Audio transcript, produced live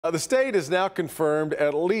The state has now confirmed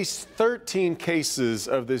at least 13 cases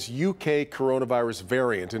of this UK coronavirus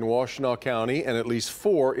variant in Washtenaw County and at least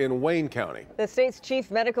 4 in Wayne County. The state's chief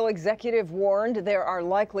medical executive warned there are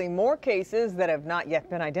likely more cases that have not yet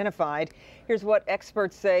been identified. Here's what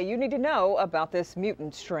experts say you need to know about this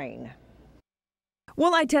mutant strain.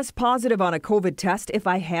 Will I test positive on a COVID test if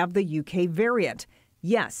I have the UK variant?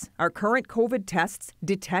 Yes, our current COVID tests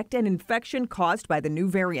detect an infection caused by the new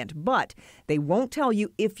variant, but they won't tell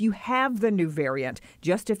you if you have the new variant,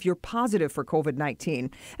 just if you're positive for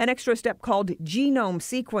COVID-19. An extra step called genome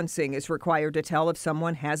sequencing is required to tell if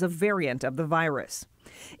someone has a variant of the virus.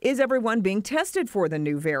 Is everyone being tested for the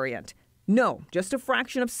new variant? No, just a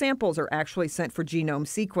fraction of samples are actually sent for genome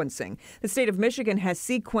sequencing. The state of Michigan has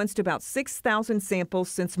sequenced about 6,000 samples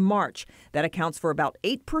since March. That accounts for about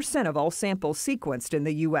 8% of all samples sequenced in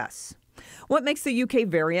the U.S. What makes the UK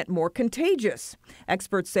variant more contagious?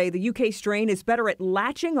 Experts say the UK strain is better at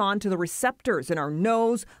latching on to the receptors in our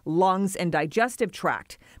nose, lungs, and digestive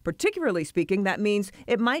tract. Particularly speaking, that means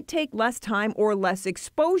it might take less time or less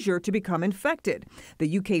exposure to become infected.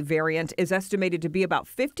 The UK variant is estimated to be about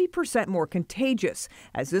 50% more contagious.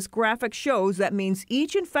 As this graphic shows, that means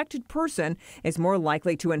each infected person is more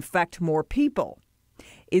likely to infect more people.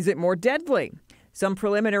 Is it more deadly? Some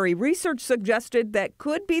preliminary research suggested that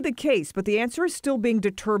could be the case, but the answer is still being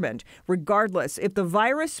determined. Regardless, if the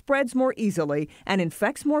virus spreads more easily and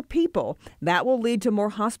infects more people, that will lead to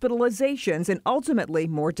more hospitalizations and ultimately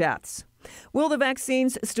more deaths. Will the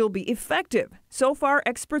vaccines still be effective? So far,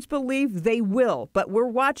 experts believe they will, but we're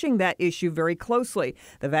watching that issue very closely.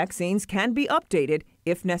 The vaccines can be updated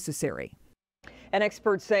if necessary. And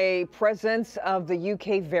experts say presence of the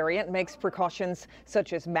UK variant makes precautions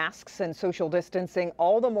such as masks and social distancing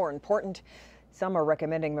all the more important. Some are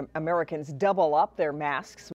recommending Americans double up their masks.